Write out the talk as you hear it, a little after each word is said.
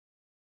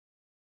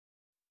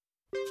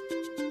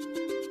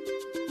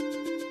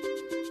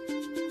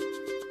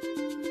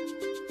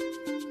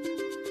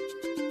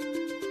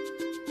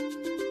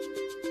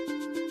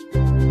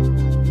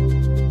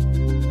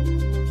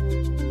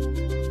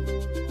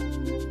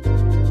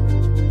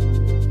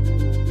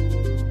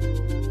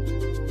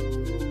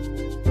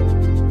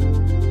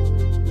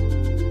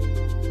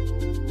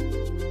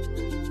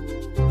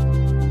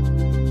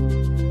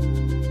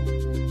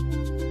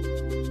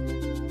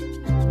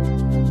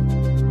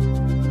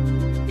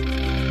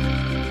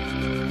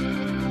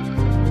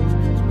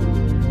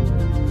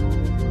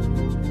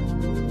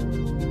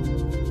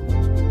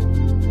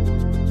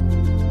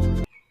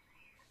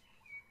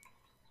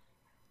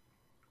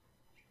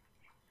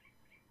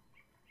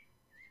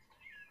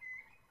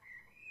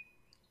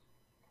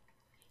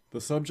The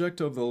subject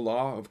of the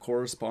law of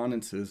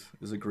correspondences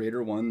is a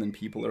greater one than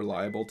people are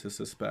liable to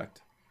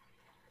suspect.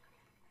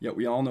 Yet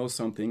we all know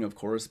something of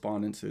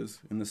correspondences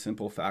in the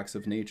simple facts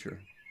of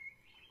nature.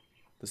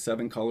 The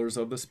 7 colors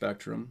of the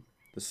spectrum,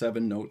 the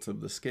 7 notes of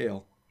the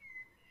scale.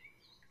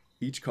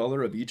 Each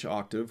color of each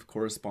octave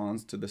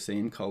corresponds to the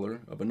same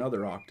color of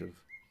another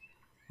octave.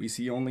 We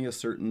see only a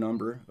certain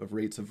number of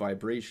rates of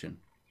vibration,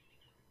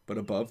 but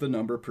above the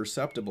number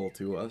perceptible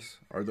to us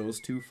are those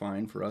too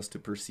fine for us to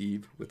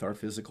perceive with our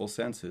physical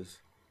senses,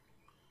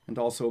 and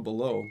also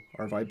below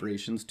are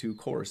vibrations too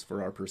coarse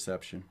for our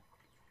perception.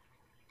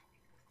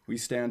 We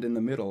stand in the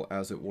middle,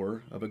 as it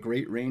were, of a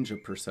great range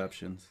of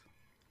perceptions,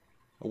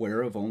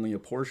 aware of only a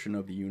portion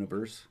of the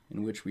universe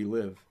in which we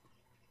live.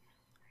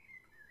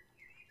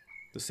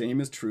 The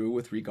same is true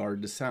with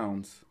regard to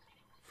sounds.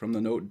 From the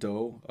note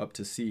do up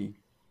to C,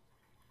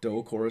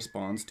 do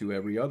corresponds to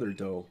every other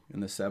do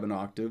in the 7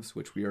 octaves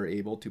which we are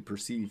able to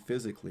perceive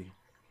physically.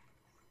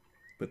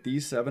 But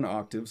these 7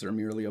 octaves are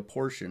merely a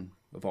portion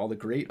of all the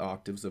great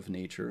octaves of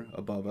nature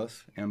above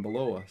us and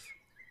below us.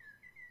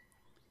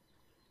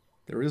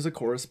 There is a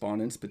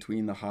correspondence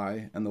between the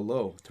high and the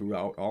low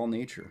throughout all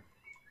nature,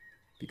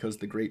 because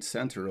the great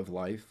center of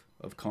life,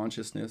 of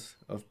consciousness,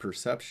 of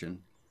perception,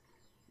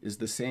 is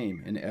the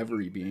same in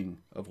every being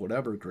of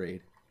whatever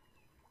grade,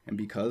 and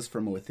because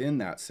from within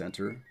that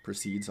center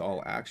proceeds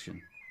all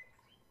action.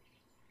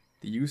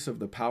 The use of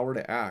the power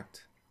to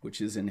act,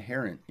 which is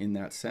inherent in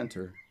that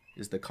center,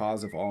 is the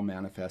cause of all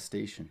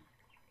manifestation.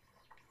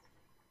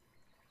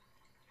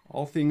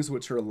 All things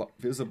which are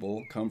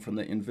visible come from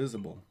the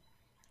invisible.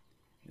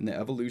 In the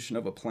evolution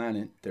of a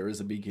planet, there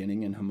is a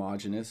beginning in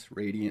homogeneous,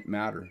 radiant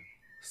matter,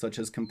 such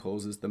as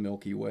composes the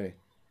Milky Way,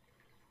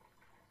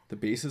 the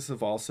basis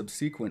of all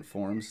subsequent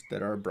forms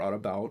that are brought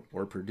about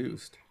or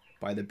produced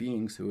by the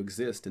beings who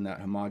exist in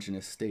that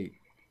homogeneous state.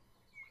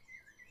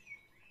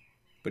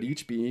 But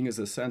each being is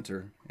a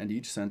center, and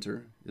each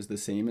center is the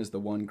same as the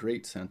one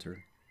great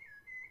center.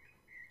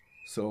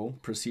 So,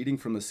 proceeding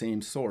from the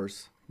same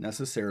source,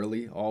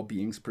 necessarily all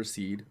beings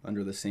proceed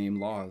under the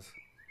same laws.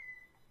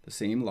 The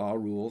same law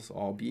rules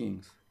all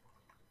beings.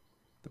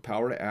 The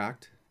power to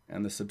act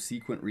and the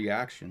subsequent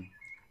reaction,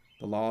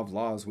 the law of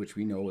laws which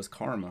we know as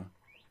karma,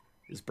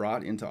 is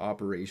brought into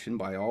operation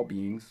by all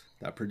beings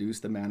that produce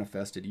the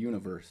manifested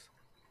universe,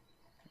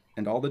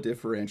 and all the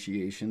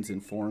differentiations in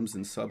forms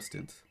and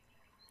substance.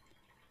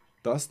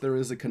 Thus there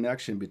is a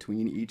connection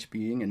between each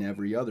being and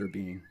every other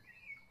being.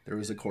 There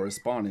is a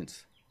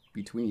correspondence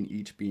between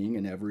each being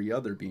and every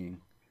other being.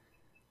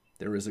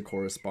 There is a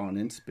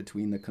correspondence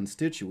between the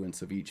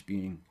constituents of each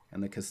being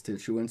and the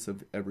constituents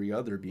of every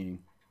other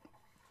being.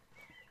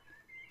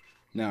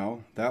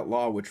 Now, that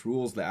law which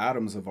rules the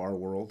atoms of our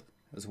world,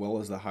 as well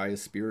as the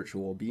highest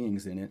spiritual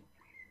beings in it,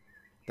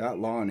 that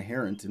law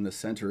inherent in the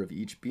center of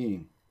each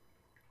being,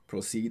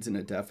 proceeds in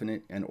a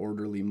definite and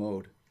orderly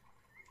mode.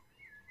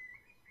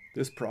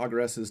 This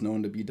progress is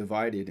known to be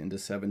divided into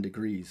 7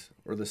 degrees,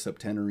 or the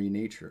septenary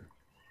nature,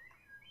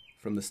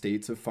 from the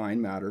states of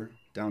fine matter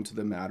down to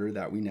the matter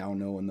that we now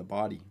know in the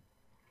body.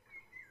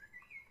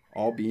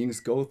 All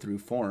beings go through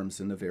forms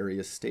in the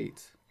various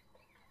states,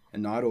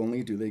 and not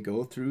only do they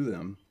go through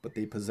them, but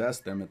they possess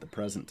them at the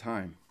present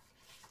time.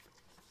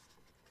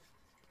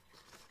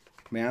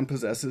 Man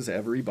possesses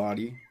every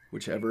body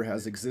which ever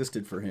has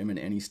existed for him in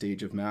any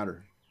stage of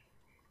matter.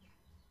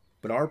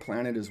 But our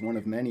planet is one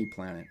of many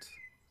planets.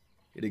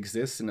 It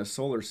exists in a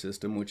solar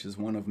system which is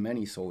one of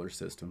many solar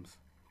systems.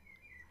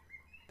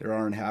 There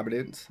are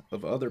inhabitants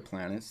of other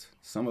planets,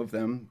 some of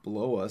them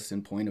below us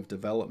in point of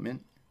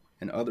development,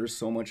 and others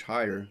so much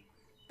higher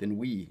than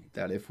we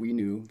that if we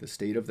knew the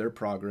state of their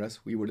progress,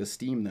 we would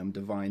esteem them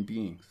divine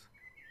beings.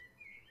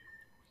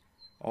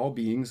 All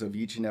beings of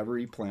each and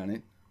every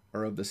planet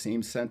are of the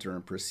same center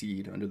and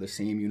proceed under the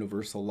same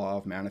universal law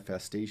of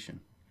manifestation.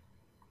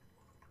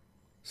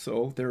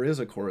 So there is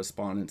a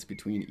correspondence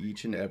between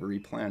each and every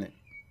planet.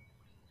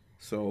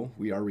 So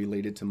we are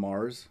related to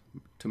Mars,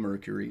 to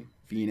Mercury,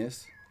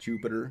 Venus,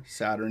 Jupiter,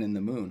 Saturn, and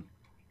the Moon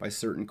by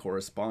certain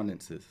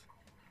correspondences.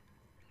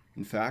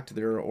 In fact,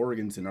 there are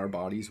organs in our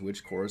bodies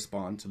which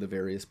correspond to the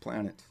various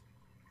planets.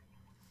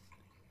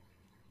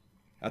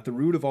 At the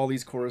root of all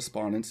these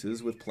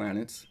correspondences with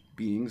planets,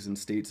 beings, and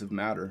states of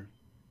matter,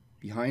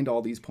 behind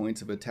all these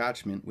points of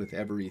attachment with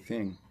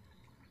everything,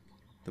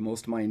 the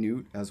most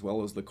minute as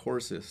well as the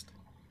coarsest,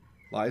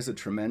 lies a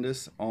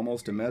tremendous,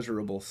 almost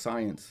immeasurable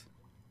science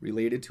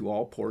related to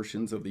all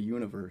portions of the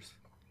universe,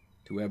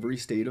 to every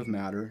state of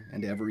matter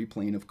and every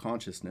plane of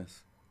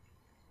consciousness.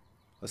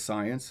 A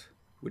science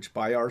which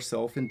by our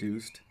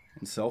self-induced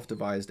and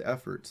self-devised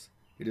efforts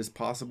it is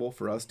possible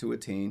for us to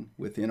attain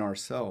within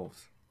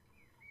ourselves.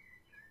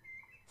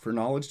 For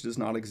knowledge does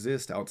not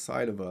exist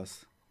outside of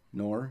us,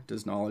 nor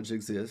does knowledge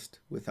exist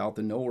without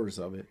the knowers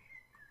of it.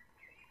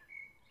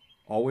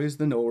 Always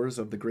the knowers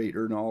of the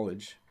greater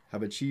knowledge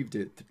have achieved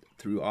it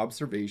through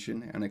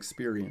observation and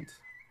experience.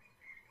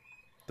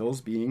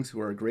 Those beings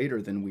who are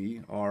greater than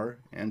we are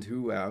and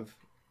who have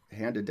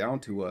handed down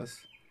to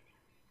us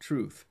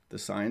truth, the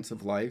science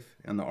of life,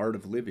 and the art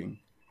of living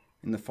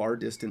in the far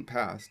distant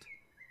past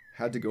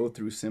had to go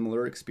through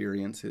similar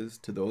experiences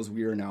to those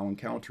we are now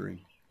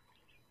encountering.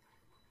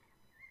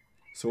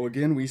 So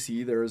again, we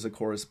see there is a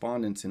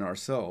correspondence in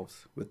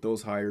ourselves with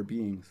those higher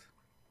beings,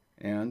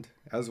 and,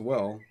 as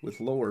well, with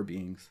lower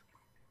beings.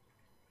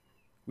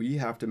 We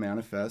have to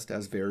manifest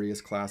as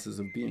various classes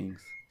of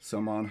beings,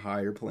 some on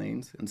higher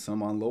planes and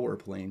some on lower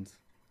planes.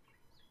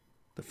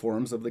 The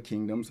forms of the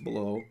kingdoms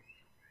below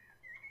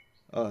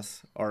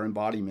us are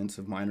embodiments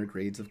of minor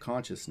grades of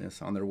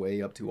consciousness on their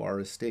way up to our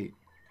estate,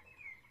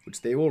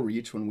 which they will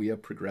reach when we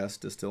have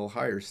progressed to still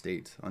higher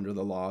states under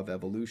the law of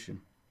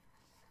evolution.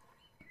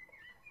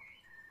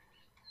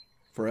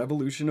 For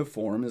evolution of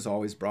form is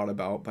always brought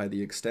about by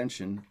the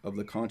extension of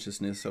the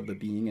consciousness of the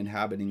being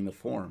inhabiting the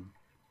form,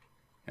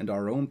 and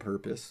our own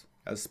purpose,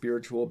 as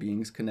spiritual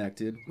beings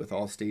connected with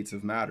all states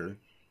of matter,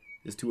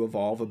 is to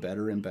evolve a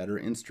better and better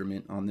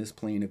instrument on this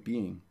plane of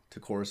being to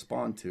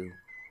correspond to,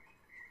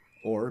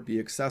 or be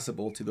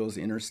accessible to those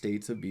inner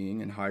states of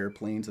being and higher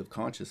planes of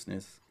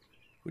consciousness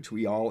which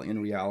we all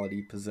in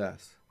reality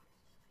possess.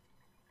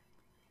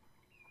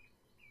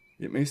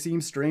 It may seem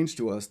strange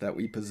to us that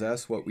we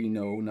possess what we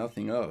know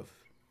nothing of,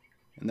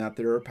 and that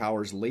there are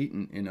powers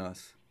latent in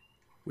us,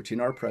 which in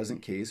our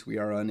present case we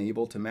are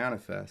unable to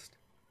manifest.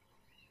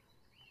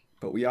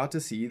 But we ought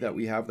to see that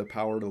we have the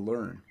power to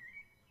learn.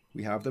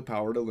 We have the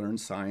power to learn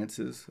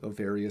sciences of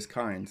various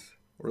kinds,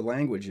 or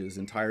languages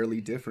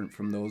entirely different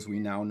from those we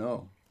now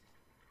know.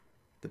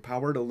 The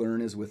power to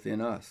learn is within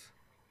us.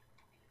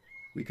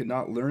 We could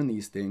not learn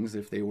these things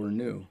if they were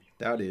new,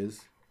 that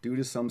is, due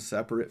to some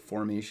separate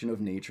formation of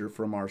nature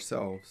from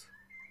ourselves.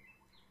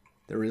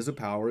 There is a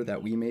power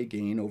that we may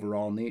gain over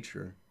all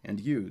nature and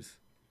use,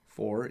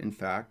 for, in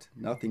fact,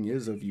 nothing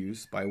is of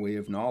use by way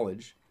of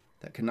knowledge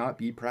that cannot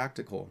be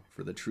practical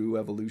for the true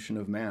evolution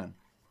of man,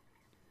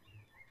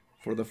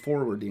 for the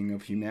forwarding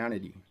of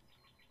humanity.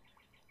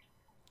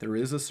 There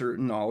is a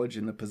certain knowledge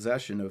in the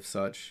possession of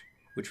such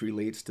which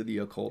relates to the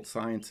occult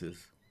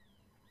sciences,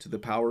 to the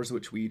powers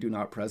which we do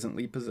not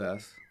presently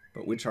possess,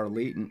 but which are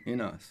latent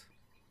in us.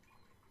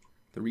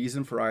 The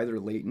reason for either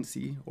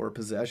latency or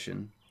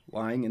possession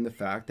lying in the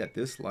fact that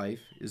this life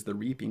is the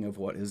reaping of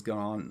what has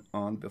gone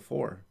on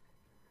before.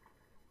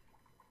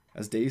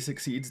 As day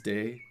succeeds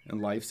day,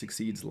 and life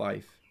succeeds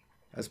life,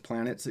 as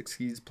planet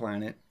succeeds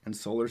planet, and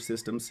solar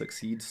system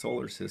succeeds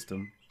solar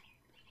system,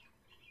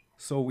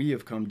 so we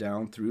have come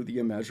down through the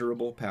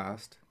immeasurable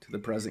past to the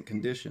present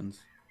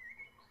conditions.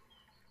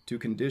 To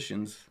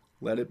conditions,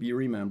 let it be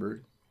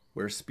remembered,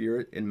 where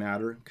spirit and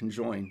matter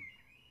conjoin,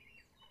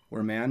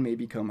 where man may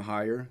become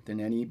higher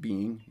than any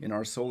being in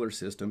our solar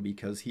system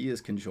because he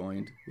is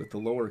conjoined with the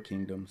lower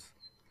kingdoms,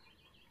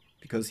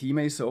 because he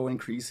may so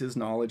increase his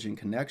knowledge in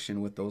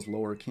connection with those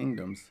lower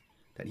kingdoms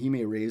that he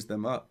may raise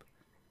them up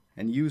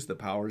and use the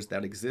powers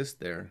that exist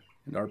there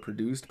and are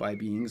produced by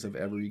beings of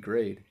every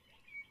grade.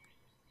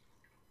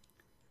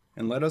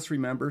 And let us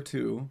remember,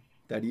 too,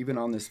 that even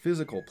on this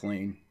physical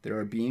plane, there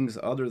are beings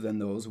other than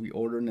those we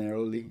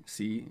ordinarily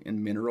see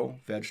in mineral,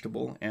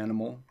 vegetable,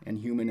 animal, and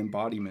human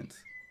embodiments.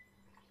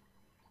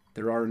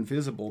 There are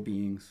invisible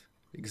beings,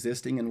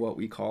 existing in what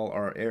we call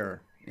our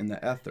air, in the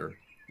ether,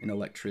 in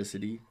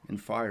electricity, in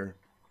fire.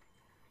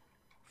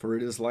 For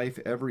it is life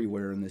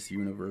everywhere in this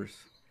universe.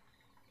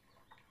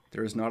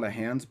 There is not a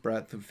hand's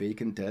breadth of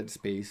vacant dead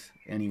space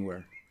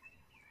anywhere.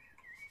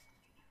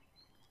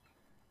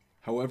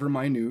 However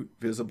minute,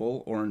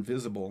 visible, or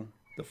invisible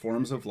the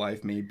forms of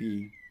life may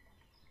be,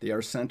 they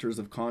are centers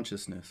of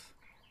consciousness,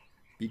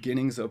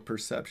 beginnings of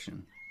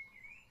perception,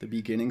 the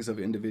beginnings of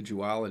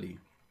individuality,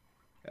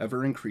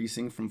 ever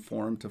increasing from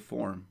form to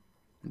form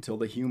until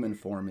the human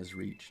form is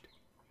reached,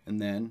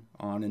 and then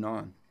on and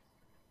on.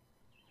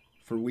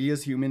 For we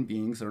as human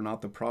beings are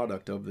not the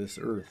product of this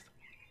earth.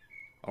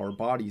 Our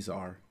bodies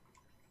are,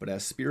 but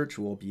as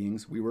spiritual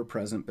beings we were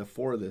present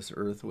before this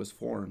earth was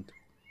formed.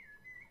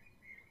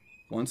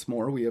 Once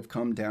more we have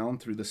come down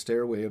through the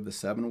stairway of the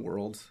seven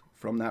worlds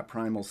from that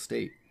primal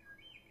state,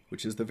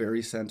 which is the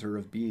very center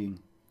of being,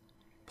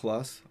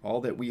 plus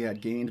all that we had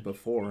gained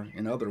before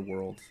in other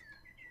worlds.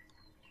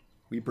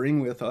 We bring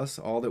with us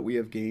all that we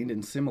have gained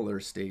in similar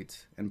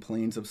states and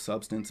planes of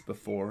substance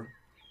before,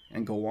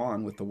 and go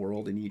on with the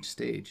world in each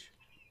stage,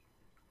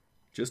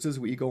 just as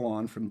we go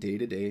on from day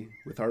to day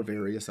with our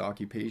various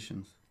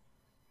occupations.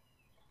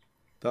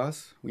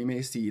 Thus, we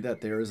may see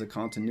that there is a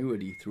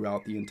continuity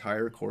throughout the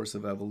entire course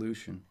of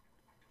evolution.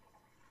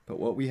 But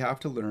what we have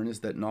to learn is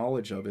that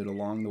knowledge of it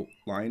along the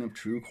line of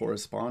true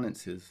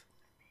correspondences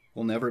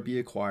will never be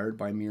acquired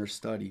by mere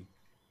study,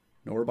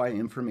 nor by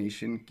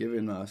information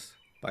given us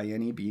by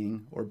any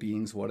being or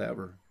beings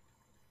whatever.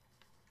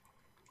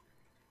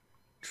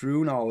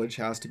 True knowledge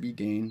has to be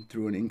gained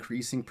through an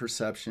increasing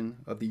perception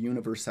of the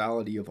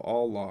universality of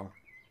all law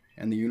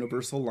and the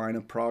universal line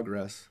of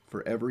progress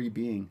for every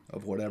being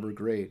of whatever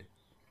grade.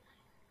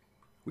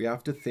 We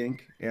have to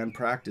think and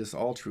practice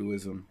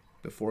altruism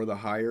before the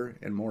higher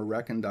and more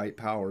recondite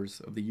powers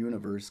of the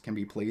universe can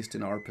be placed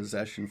in our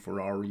possession for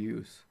our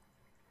use.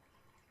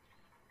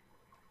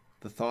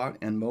 The thought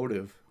and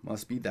motive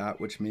must be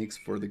that which makes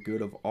for the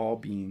good of all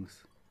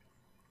beings.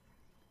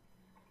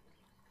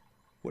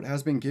 What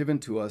has been given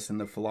to us in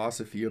the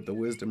philosophy of the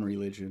wisdom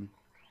religion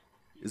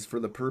is for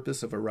the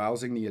purpose of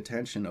arousing the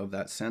attention of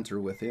that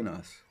center within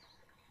us,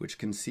 which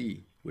can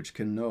see, which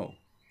can know,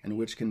 and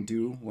which can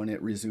do when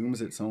it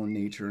resumes its own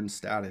nature and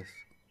status.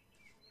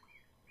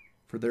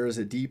 For there is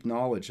a deep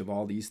knowledge of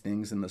all these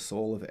things in the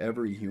soul of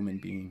every human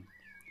being,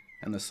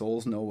 and the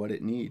souls know what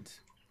it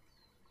needs.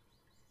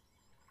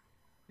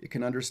 It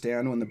can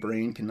understand when the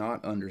brain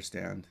cannot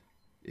understand.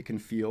 It can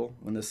feel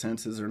when the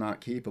senses are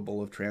not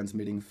capable of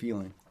transmitting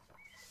feeling.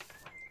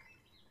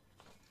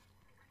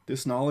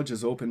 This knowledge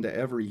is open to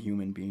every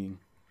human being,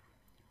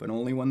 but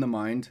only when the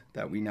mind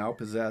that we now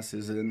possess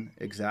is in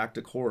exact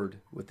accord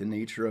with the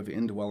nature of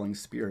indwelling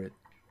spirit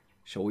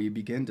shall we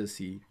begin to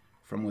see,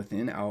 from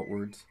within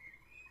outwards,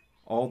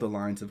 all the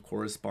lines of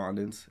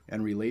correspondence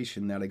and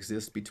relation that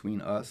exist between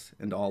us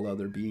and all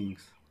other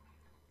beings.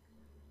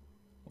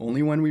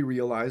 Only when we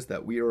realize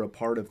that we are a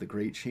part of the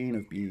great chain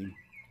of being,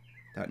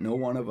 that no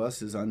one of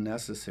us is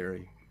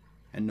unnecessary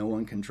and no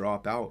one can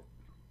drop out,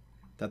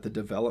 that the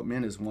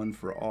development is one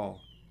for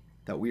all,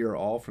 that we are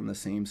all from the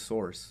same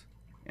source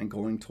and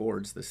going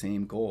towards the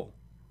same goal.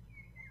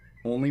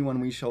 Only when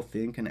we shall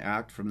think and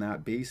act from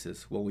that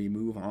basis will we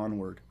move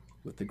onward,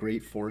 with the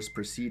great force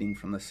proceeding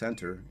from the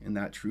center in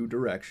that true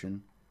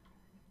direction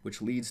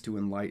which leads to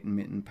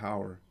enlightenment and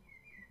power.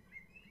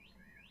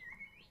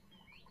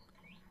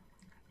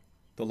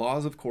 The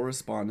laws of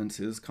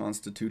correspondences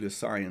constitute a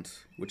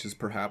science which is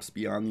perhaps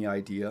beyond the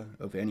idea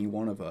of any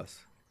one of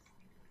us.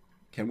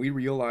 Can we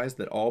realize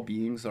that all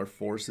beings are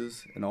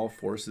forces and all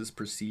forces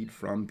proceed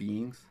from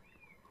beings?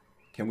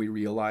 Can we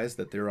realize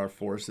that there are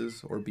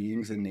forces or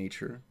beings in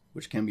nature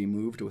which can be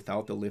moved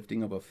without the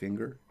lifting of a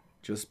finger,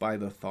 just by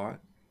the thought,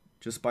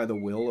 just by the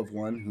will of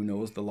one who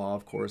knows the law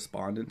of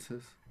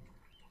correspondences?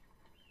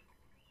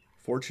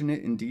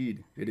 Fortunate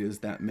indeed it is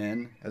that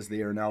men, as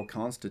they are now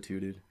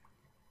constituted,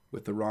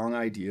 with the wrong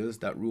ideas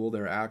that rule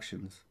their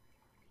actions,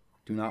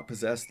 do not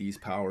possess these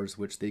powers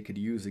which they could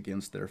use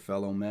against their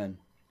fellow men.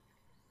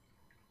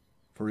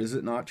 For is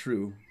it not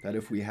true that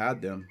if we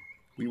had them,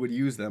 we would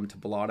use them to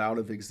blot out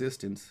of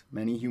existence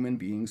many human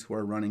beings who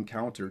are running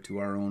counter to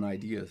our own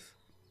ideas?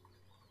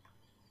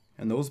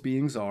 And those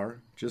beings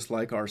are, just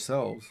like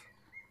ourselves,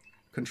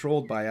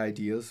 controlled by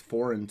ideas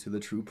foreign to the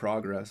true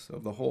progress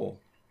of the whole,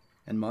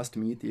 and must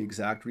meet the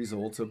exact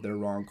results of their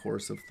wrong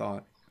course of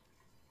thought.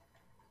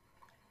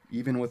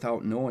 Even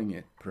without knowing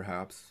it,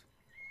 perhaps,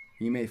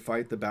 we may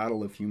fight the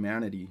battle of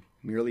humanity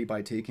merely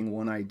by taking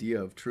one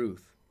idea of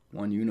truth,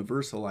 one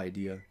universal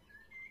idea,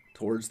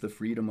 towards the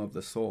freedom of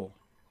the soul,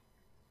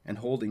 and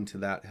holding to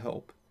that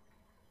help.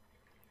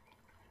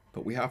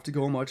 But we have to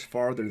go much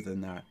farther than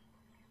that,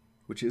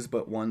 which is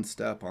but one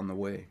step on the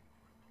way.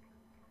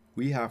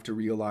 We have to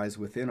realize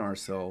within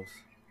ourselves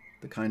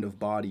the kind of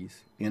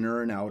bodies,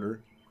 inner and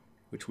outer,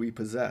 which we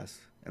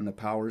possess, and the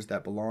powers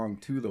that belong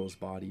to those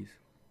bodies.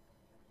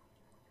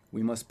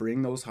 We must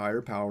bring those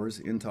higher powers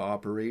into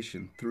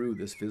operation through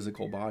this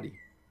physical body.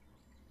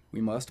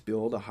 We must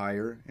build a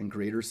higher and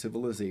greater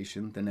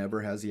civilization than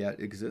ever has yet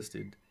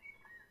existed.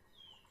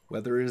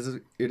 Whether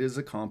it is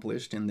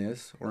accomplished in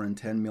this or in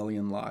 10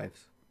 million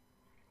lives,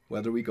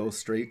 whether we go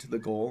straight to the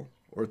goal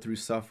or through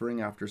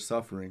suffering after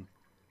suffering,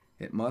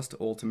 it must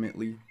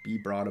ultimately be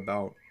brought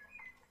about.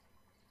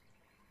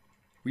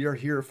 We are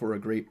here for a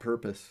great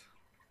purpose.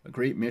 A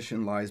great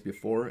mission lies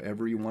before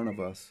every one of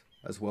us,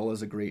 as well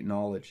as a great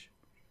knowledge.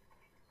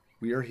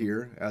 We are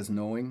here as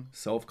knowing,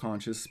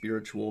 self-conscious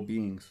spiritual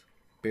beings,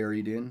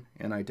 buried in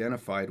and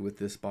identified with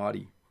this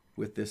body,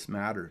 with this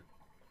matter.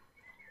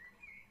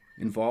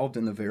 Involved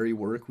in the very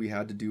work we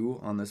had to do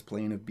on this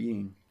plane of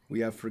being, we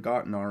have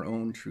forgotten our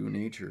own true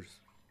natures.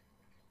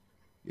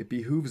 It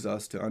behooves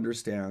us to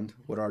understand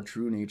what our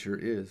true nature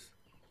is,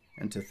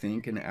 and to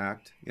think and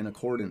act in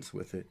accordance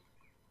with it.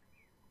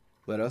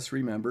 Let us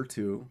remember,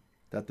 too,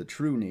 that the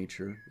true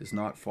nature is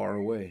not far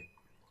away.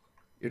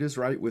 It is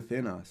right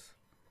within us,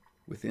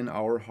 within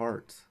our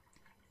hearts.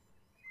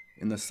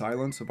 In the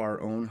silence of our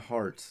own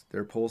hearts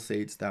there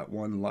pulsates that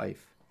one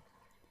life,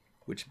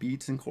 which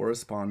beats in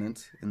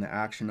correspondence in the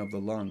action of the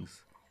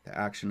lungs, the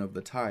action of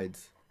the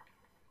tides,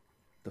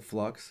 the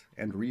flux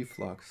and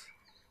reflux,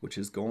 which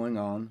is going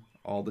on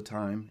all the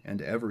time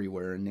and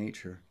everywhere in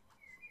nature.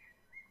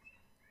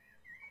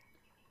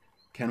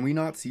 Can we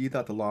not see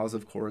that the laws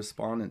of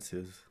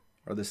correspondences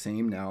are the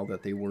same now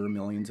that they were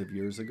millions of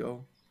years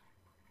ago?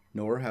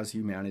 Nor has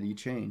humanity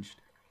changed.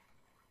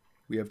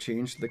 We have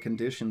changed the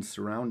conditions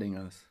surrounding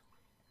us,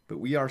 but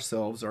we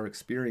ourselves are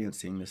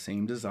experiencing the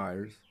same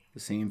desires, the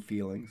same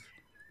feelings,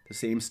 the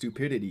same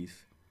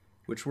stupidities,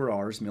 which were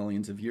ours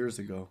millions of years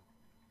ago.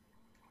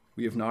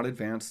 We have not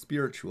advanced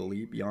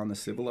spiritually beyond the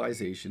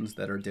civilizations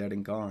that are dead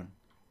and gone.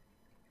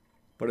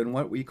 But in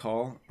what we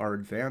call our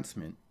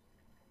advancement,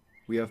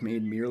 we have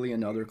made merely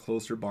another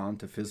closer bond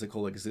to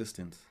physical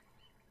existence.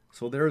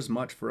 So there is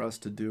much for us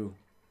to do.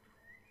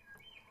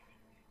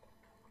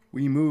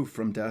 We move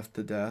from death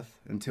to death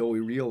until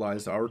we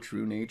realize our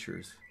true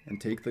natures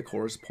and take the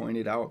course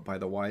pointed out by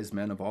the wise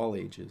men of all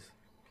ages,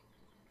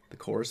 the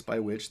course by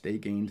which they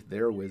gained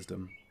their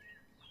wisdom.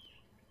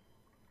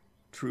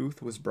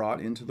 Truth was brought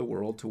into the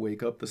world to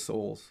wake up the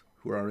souls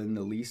who are in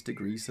the least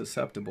degree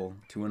susceptible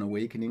to an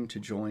awakening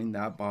to join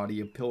that body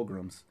of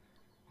pilgrims,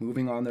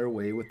 moving on their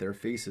way with their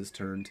faces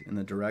turned in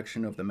the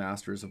direction of the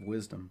masters of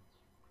wisdom.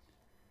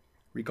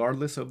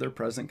 Regardless of their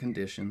present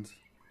conditions,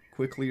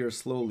 quickly or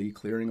slowly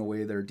clearing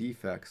away their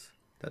defects,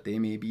 that they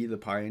may be the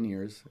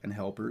pioneers and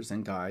helpers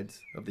and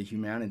guides of the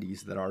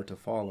humanities that are to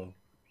follow.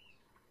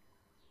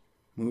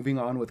 Moving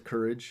on with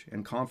courage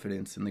and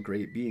confidence in the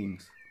great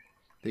beings,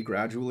 they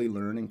gradually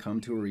learn and come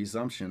to a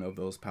resumption of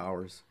those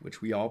powers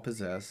which we all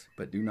possess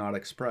but do not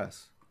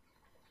express.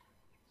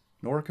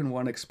 Nor can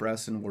one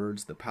express in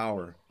words the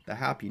power, the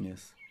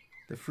happiness,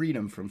 the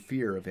freedom from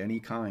fear of any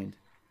kind,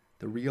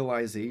 the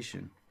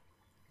realization,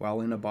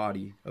 while in a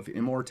body, of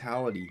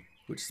immortality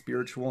which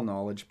spiritual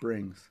knowledge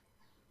brings.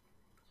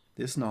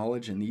 This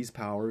knowledge and these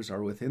powers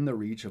are within the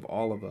reach of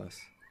all of us.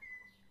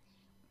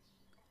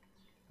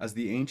 As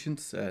the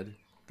ancients said,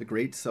 the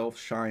great self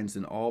shines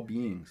in all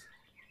beings,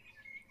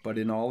 but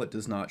in all it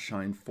does not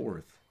shine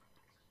forth.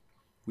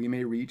 We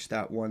may reach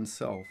that one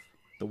self,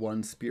 the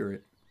one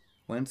spirit,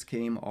 whence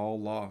came all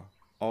law,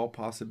 all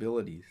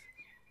possibilities,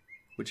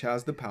 which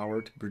has the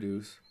power to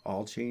produce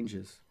all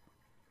changes,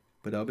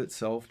 but of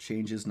itself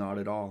changes not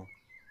at all.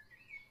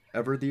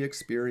 Ever the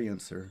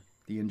experiencer,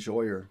 the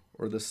enjoyer,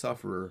 or the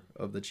sufferer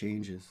of the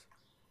changes.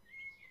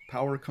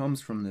 Power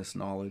comes from this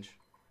knowledge,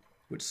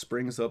 which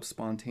springs up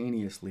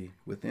spontaneously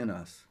within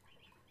us,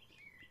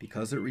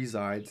 because it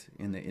resides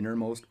in the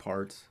innermost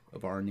parts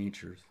of our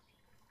natures.